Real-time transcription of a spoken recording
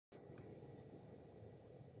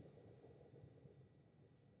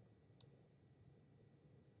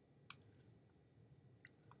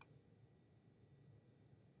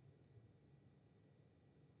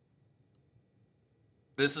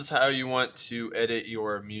This is how you want to edit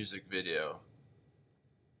your music video.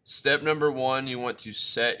 Step number one, you want to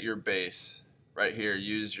set your bass. Right here,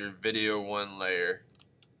 use your video one layer.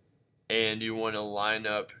 And you want to line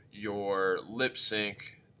up your lip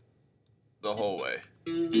sync the whole way.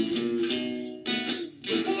 Before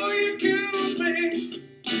you accuse me,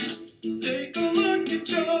 take a look at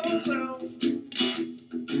yourself.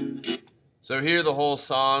 So here the whole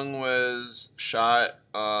song was shot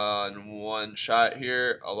on one shot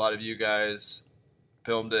here. A lot of you guys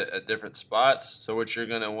filmed it at different spots. So what you're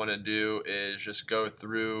going to want to do is just go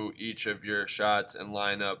through each of your shots and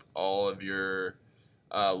line up all of your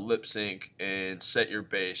lip sync and set your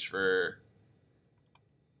bass for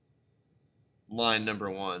line number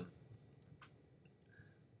one.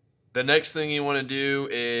 The next thing you want to do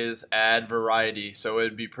is add variety. So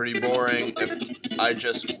it'd be pretty boring if I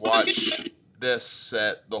just watch this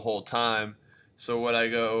set the whole time. So what I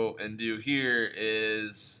go and do here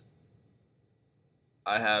is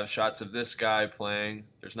I have shots of this guy playing.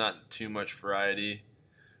 There's not too much variety.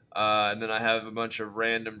 And then I have a bunch of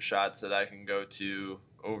random shots that I can go to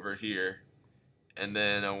over here. And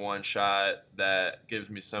then a one shot that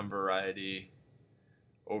gives me some variety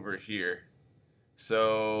over here.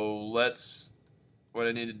 So what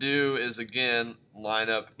I need to do is again line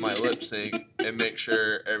up my lip sync and make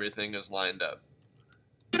sure everything is lined up.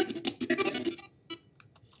 Before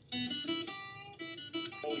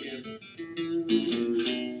you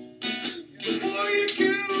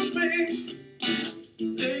accuse me,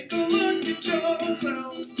 take a look at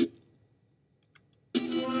yourself.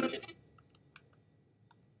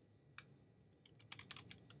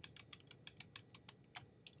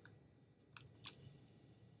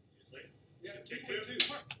 Yeah, take two.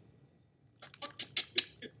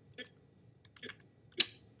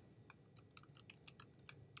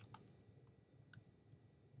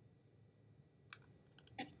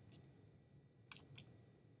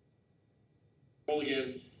 Roll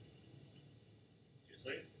again.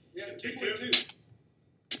 Seriously? Yeah, take two.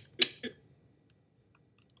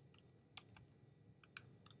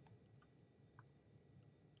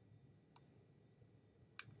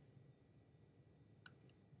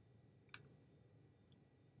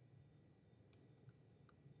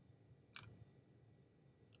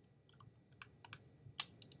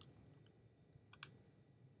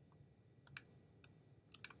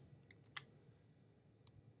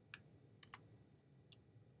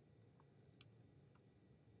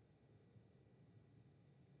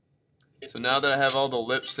 So now that I have all the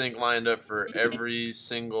lip sync lined up for every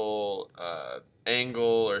single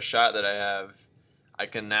angle or shot that I have, I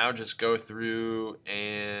can now just go through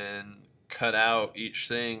and cut out each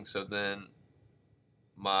thing, so then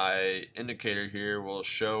my indicator here will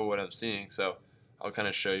show what I'm seeing. So I'll kind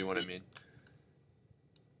of show you what I mean.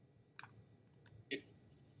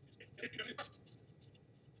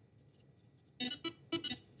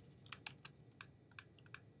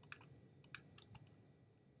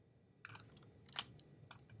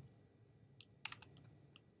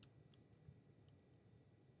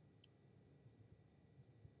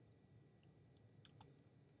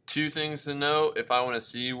 Two things to note: if I want to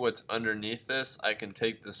see what's underneath this, I can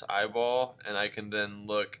take this eyeball and I can then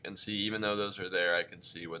look and see, even though those are there, I can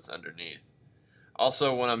see what's underneath.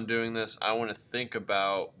 Also, when I'm doing this, I want to think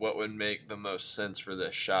about what would make the most sense for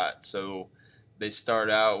this shot. So they start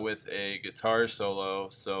out with a guitar solo,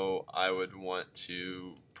 so I would want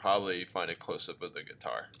to probably find a close-up of the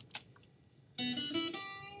guitar.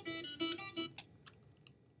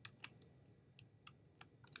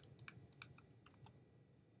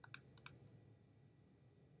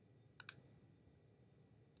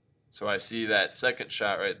 So I see that second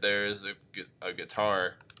shot right there is a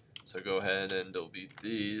guitar. So go ahead and delete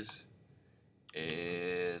these.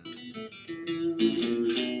 And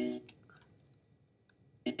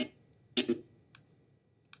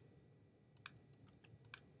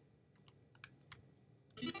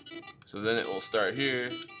so then it will start here.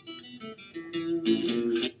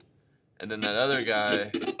 And then that other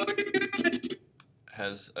guy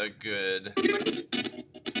has a good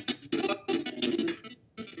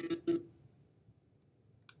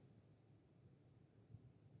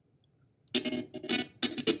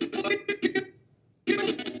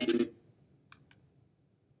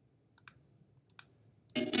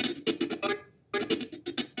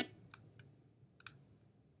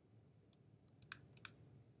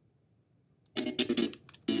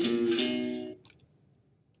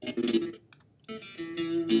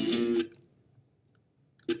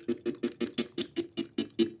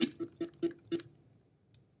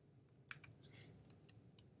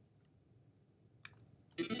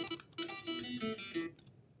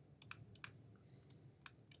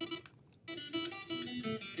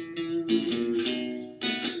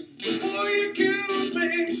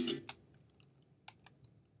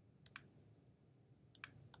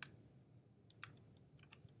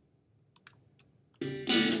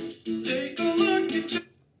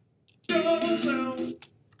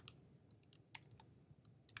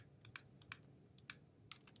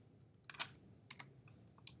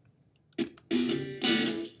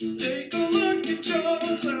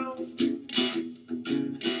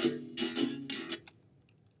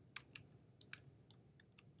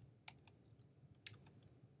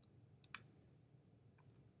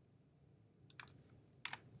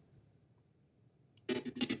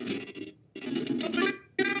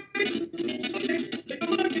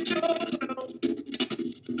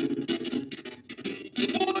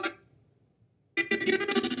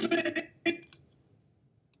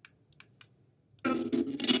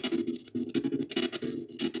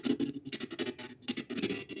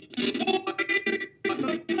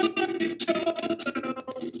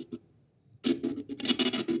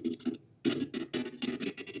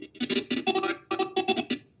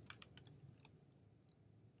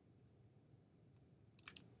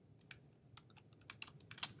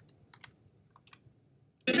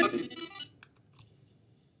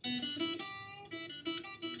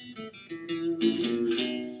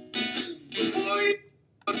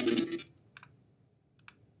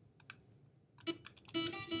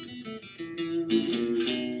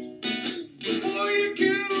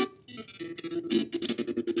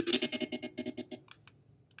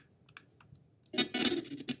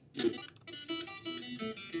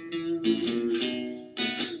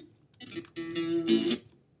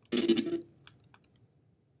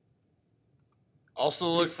Also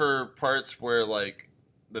look for parts where like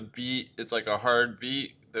the beat, it's like a hard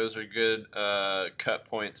beat. Those are good cut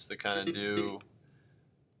points to kind of do.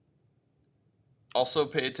 Also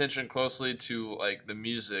pay attention closely to like the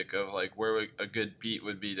music of like where a good beat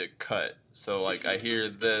would be to cut. So like I hear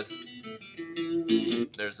this,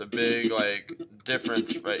 there's a big like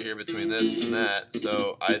difference right here between this and that.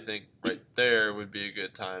 So I think right there would be a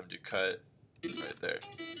good time to cut right there.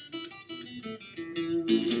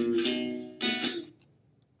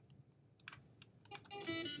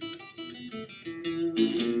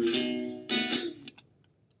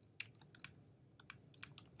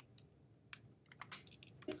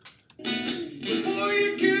 Boy,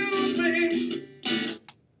 you accuse me.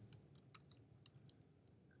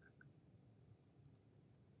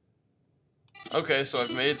 Okay, so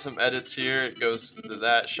I've made some edits here. It goes to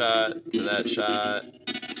that shot, and then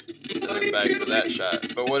back to that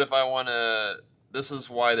shot. But what if I want to... This is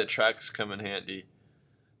why the tracks come in handy.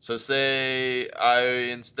 So say I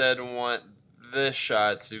instead want this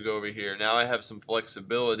shot to go over here. Now I have some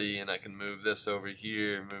flexibility and I can move this over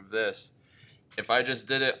here, move this. If I just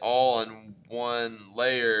did it all on one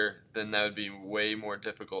layer, then that would be way more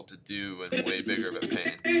difficult to do and way bigger of a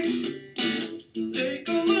pain. Take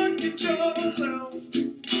a look at yourself.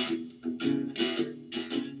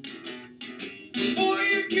 Boy,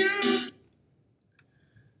 you accuse.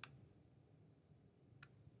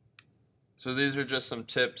 So these are just some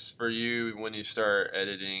tips for you when you start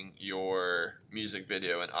editing your music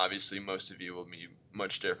video, and obviously most of you will be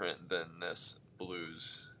much different than this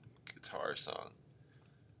blues guitar song.